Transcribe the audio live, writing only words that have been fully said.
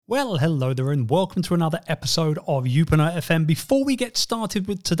Well, hello there and welcome to another episode of Youpreneur FM. Before we get started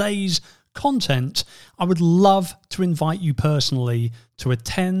with today's content, I would love to invite you personally to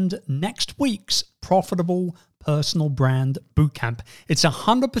attend next week's Profitable Personal Brand Bootcamp. It's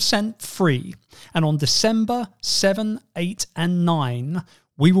 100% free, and on December 7, 8 and 9,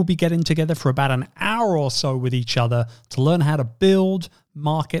 we will be getting together for about an hour or so with each other to learn how to build,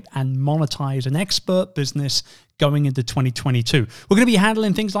 market, and monetize an expert business going into 2022. We're going to be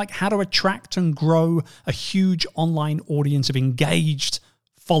handling things like how to attract and grow a huge online audience of engaged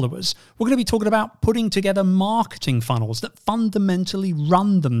followers. We're going to be talking about putting together marketing funnels that fundamentally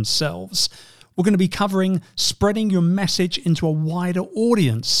run themselves. We're going to be covering spreading your message into a wider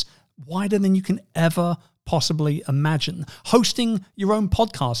audience, wider than you can ever possibly imagine. Hosting your own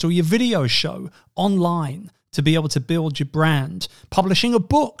podcast or your video show online to be able to build your brand. Publishing a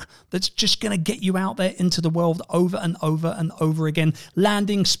book that's just going to get you out there into the world over and over and over again.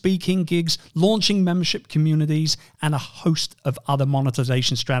 Landing speaking gigs, launching membership communities, and a host of other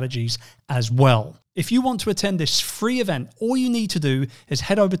monetization strategies as well. If you want to attend this free event, all you need to do is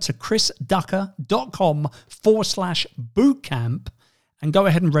head over to chrisducker.com/bootcamp and go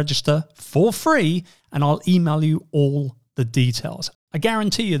ahead and register for free, and I'll email you all the details. I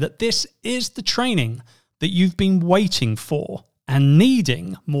guarantee you that this is the training that you've been waiting for and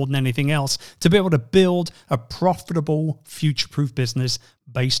needing more than anything else to be able to build a profitable, future-proof business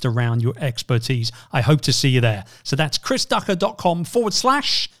based around your expertise. I hope to see you there. So that's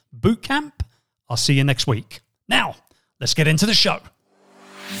chrisducker.com/bootcamp. I'll see you next week. Now, let's get into the show.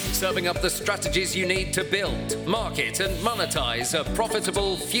 Serving up the strategies you need to build, market, and monetize a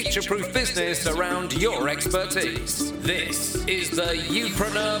profitable, future-proof business around your expertise. This is the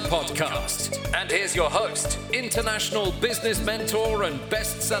Youpreneur Podcast. And here's your host, international business mentor and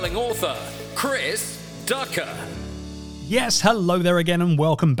best-selling author, Chris Ducker. Yes, hello there again and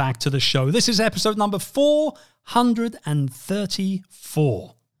welcome back to the show. This is episode number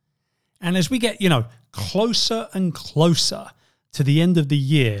 434. And as we get, closer and closer to the end of the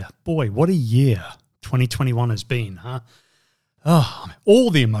year, boy, what a year 2021 has been, huh? Oh, all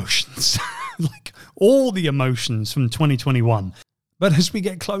the emotions, all the emotions from 2021. But as we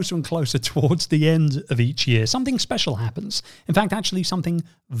get closer and closer towards the end of each year, something special happens. In fact, actually something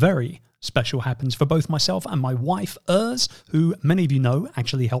very special happens for both myself and my wife, Urs, who many of you know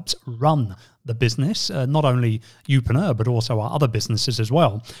actually helps run the business, not only Youpreneur, but also our other businesses as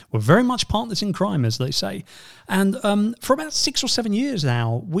well. We're very much partners in crime, as they say. And for about 6 or 7 years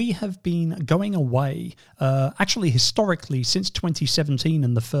now, we have been going away, actually historically since 2017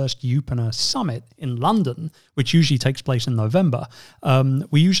 and the first Youpreneur Summit in London, which usually takes place in November.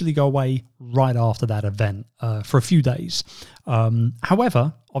 We usually go away right after that event for a few days.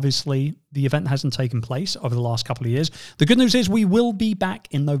 However, obviously, the event hasn't taken place over the last couple of years. The good news is we will be back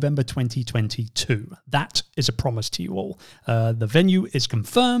in November 2022. That is a promise to you all. The venue is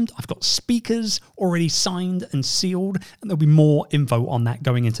confirmed. I've got speakers already signed and sealed, and there'll be more info on that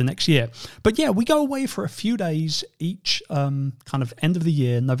going into next year. But yeah, we go away for a few days each kind of end of the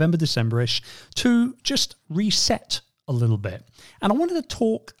year, November, December-ish, to just reset a little bit. And I wanted to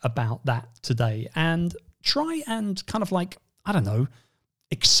talk about that today and try and kind of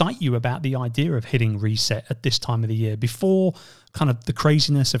excite you about the idea of hitting reset at this time of the year before kind of the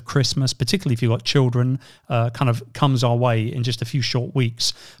craziness of Christmas, particularly if you've got children, kind of comes our way in just a few short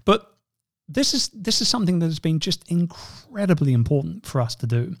weeks. But this is something that has been just incredibly important for us to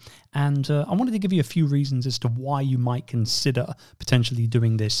do. And I wanted to give you a few reasons as to why you might consider potentially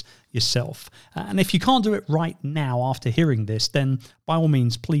doing this yourself. And if you can't do it right now after hearing this, then by all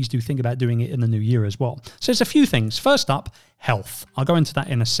means, please do think about doing it in the new year as well. So there's a few things. First up, health. I'll go into that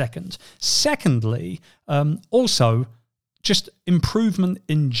in a second. Secondly, also just improvement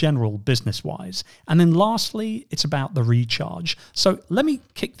in general business-wise. And then lastly, it's about the recharge. So let me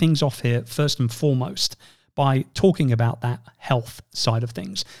kick things off here first and foremost by talking about that health side of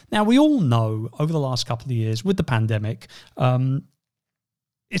things. Now, we all know over the last couple of years with the pandemic,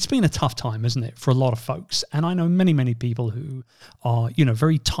 it's been a tough time, isn't it, for a lot of folks? And I know many, many people who are,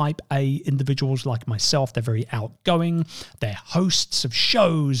 very type A individuals like myself. They're very outgoing. They're hosts of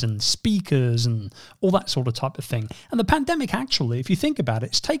shows and speakers and all that sort of type of thing. And the pandemic, actually, if you think about it,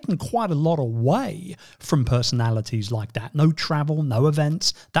 it's taken quite a lot away from personalities like that. No travel, no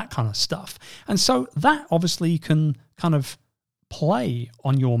events, that kind of stuff. And so that obviously can kind of play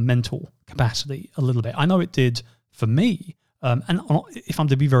on your mental capacity a little bit. I know it did for me. And if I'm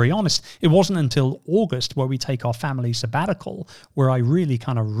to be very honest, it wasn't until August where we take our family sabbatical where I really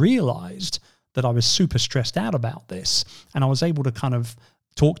kind of realized that I was super stressed out about this. And I was able to kind of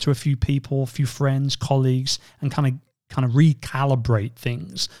talk to a few people, a few friends, colleagues, and kind of kind of recalibrate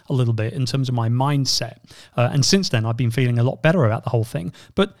things a little bit in terms of my mindset. And since then, I've been feeling a lot better about the whole thing.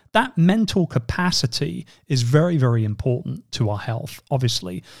 But that mental capacity is very, very important to our health,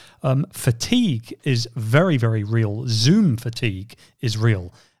 obviously. Fatigue is very, very real. Zoom fatigue is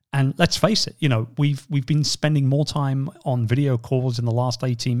real. And let's face it, we've been spending more time on video calls in the last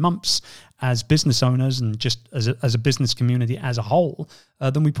 18 months as business owners and just as a business community as a whole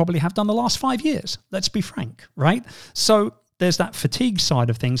than we probably have done the last 5 years. Let's be frank, right? So there's that fatigue side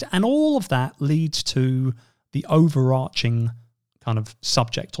of things, and all of that leads to the overarching kind of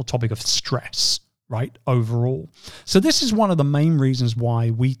subject or topic of stress, right, overall. So this is one of the main reasons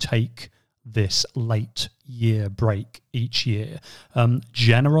why we take this late year break each year.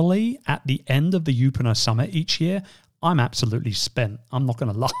 Generally, at the end of the Youpreneur Summit each year, I'm absolutely spent. I'm not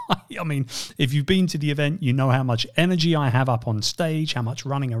going to lie. I mean, if you've been to the event, you know how much energy I have up on stage, how much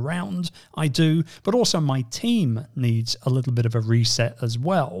running around I do, but also my team needs a little bit of a reset as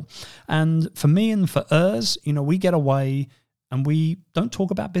well. And for me and for Urs, we get away and we don't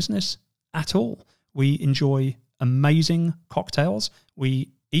talk about business at all. We enjoy amazing cocktails.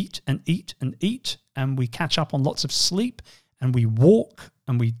 We eat and eat and eat, and we catch up on lots of sleep, and we walk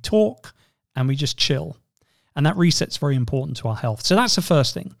and we talk and we just chill. And that reset's very important to our health. So that's the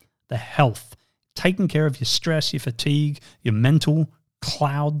first thing, the health. Taking care of your stress, your fatigue, your mental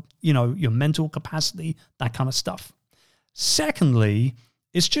cloud, your mental capacity, that kind of stuff. Secondly,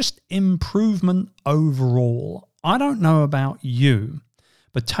 it's just improvement overall. I don't know about you,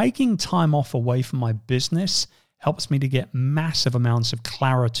 but taking time off away from my business helps me to get massive amounts of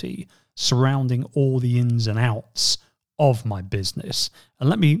clarity surrounding all the ins and outs of my business. And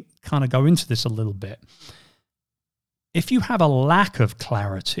let me kind of go into this a little bit. If you have a lack of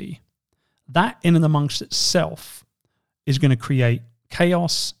clarity, that in and amongst itself is going to create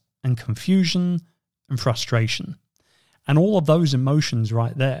chaos and confusion and frustration. And all of those emotions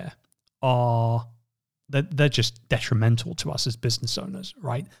right there they're just detrimental to us as business owners,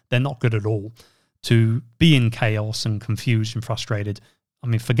 right? They're not good at all. To be in chaos and confused and frustrated, I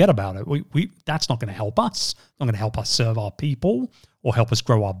mean, forget about it. That's not going to help us. It's not going to help us serve our people or help us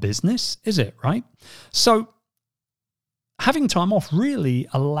grow our business, is it, right? So having time off really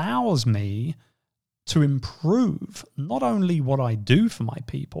allows me to improve not only what I do for my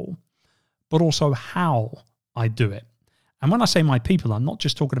people, but also how I do it. And when I say my people, I'm not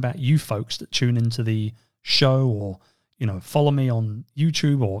just talking about you folks that tune into the show or follow me on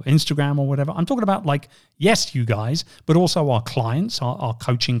YouTube or Instagram or whatever. I'm talking about yes, you guys, but also our clients, our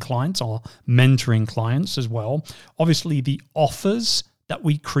coaching clients, our mentoring clients as well. Obviously, the offers that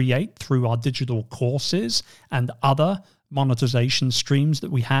we create through our digital courses and other monetization streams that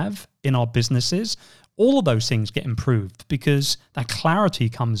we have in our businesses, all of those things get improved because that clarity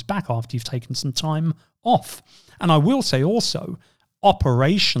comes back after you've taken some time off. And I will say also,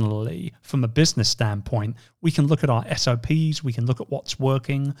 operationally, from a business standpoint, we can look at our SOPs, we can look at what's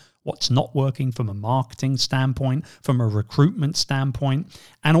working, what's not working from a marketing standpoint, from a recruitment standpoint,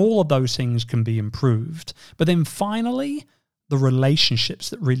 and all of those things can be improved. But then finally, the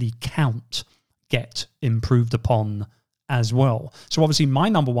relationships that really count get improved upon as well. So obviously my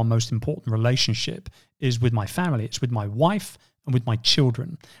number one most important relationship is with my family. It's with my wife and with my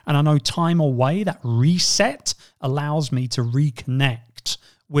children. And I know time away, that reset allows me to reconnect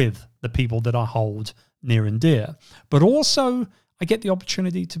with the people that I hold near and dear. But also I get the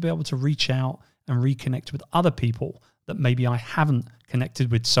opportunity to be able to reach out and reconnect with other people that maybe I haven't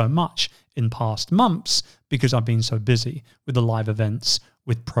connected with so much in past months because I've been so busy with the live events,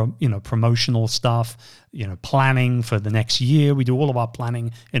 with promotional stuff, planning for the next year. We do all of our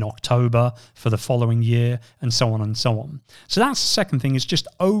planning in October for the following year, and so on and so on. So that's the second thing, is just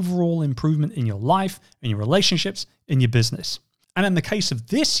overall improvement in your life, in your relationships, in your business. And in the case of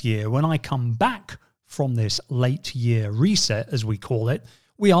this year, when I come back from this late year reset, as we call it,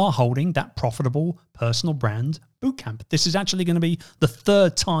 we are holding that Profitable Personal Brand Bootcamp. This is actually going to be the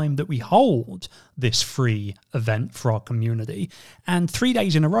third time that we hold this free event for our community. And 3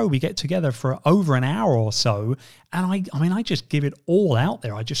 days in a row, we get together for over an hour or so. And I just give it all out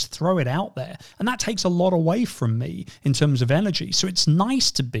there. I just throw it out there. And that takes a lot away from me in terms of energy. So it's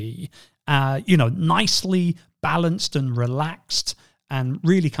nice to be, nicely balanced and relaxed and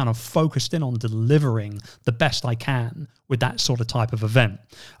really kind of focused in on delivering the best I can with that sort of type of event.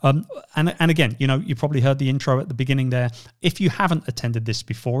 And again, you probably heard the intro at the beginning there. If you haven't attended this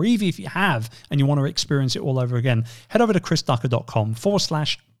before, even if you have and you want to experience it all over again, head over to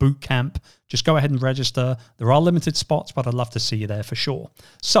chrisducker.com/bootcamp. Just go ahead and register. There are limited spots, but I'd love to see you there for sure.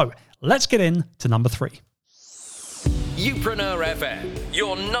 So let's get into number 3. Youpreneur FM,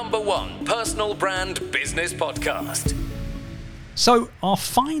 your number one personal brand business podcast. So our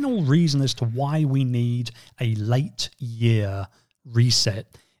final reason as to why we need a late year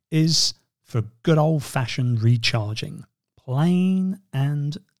reset is for good old-fashioned recharging. Plain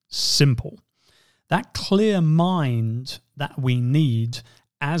and simple. That clear mind that we need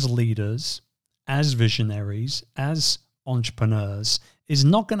as leaders, as visionaries, as entrepreneurs is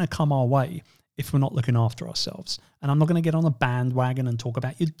not going to come our way if we're not looking after ourselves. And I'm not going to get on a bandwagon and talk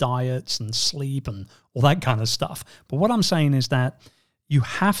about your diets and sleep and all that kind of stuff. But what I'm saying is that you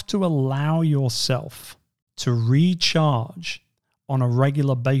have to allow yourself to recharge on a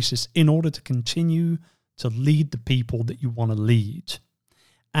regular basis in order to continue to lead the people that you want to lead.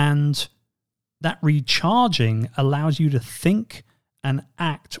 And that recharging allows you to think and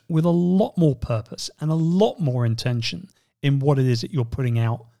act with a lot more purpose and a lot more intention in what it is that you're putting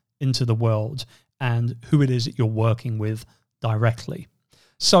out into the world and who it is that you're working with directly.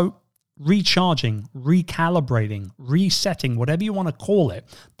 So recharging, recalibrating, resetting, whatever you want to call it,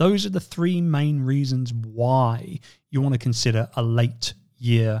 those are the three main reasons why you want to consider a late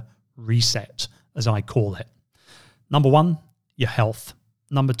year reset, as I call it. Number one, your health.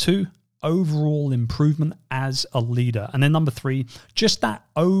 Number two, overall improvement as a leader. And then number three, just that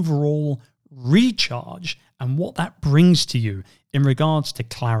overall recharge and what that brings to you in regards to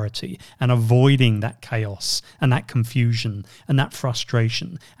clarity and avoiding that chaos and that confusion and that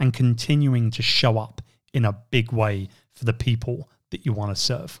frustration and continuing to show up in a big way for the people that you want to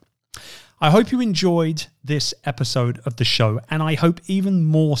serve. I hope you enjoyed this episode of the show, and I hope even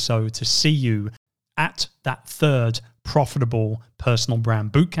more so to see you at that third Profitable Personal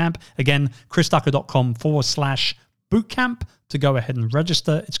Brand Bootcamp. Again, chrisducker.com/bootcamp to go ahead and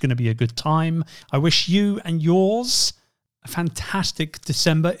register. It's going to be a good time. I wish you and yours a fantastic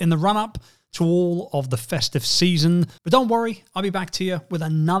December in the run-up to all of the festive season. But don't worry, I'll be back to you with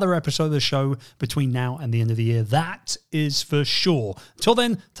another episode of the show between now and the end of the year. That is for sure. Till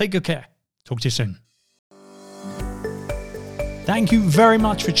then, take good care. Talk to you soon. Thank you very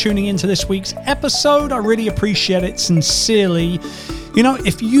much for tuning into this week's episode. I really appreciate it sincerely. You know,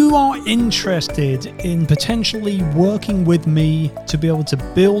 if you are interested in potentially working with me to be able to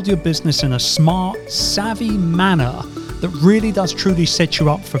build your business in a smart, savvy manner that really does truly set you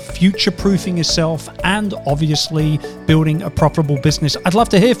up for future-proofing yourself and obviously building a profitable business, I'd love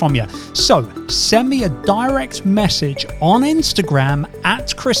to hear from you. So send me a direct message on Instagram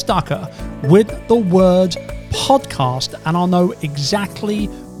at Chris Ducker with the word podcast, and I'll know exactly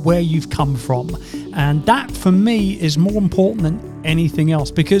where you've come from. And that for me is more important than anything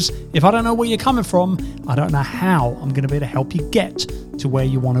else, because if I don't know where you're coming from, I don't know how I'm going to be able to help you get to where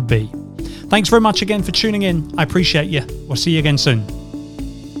you want to be. Thanks very much again for tuning in. I appreciate you. We'll see you again soon.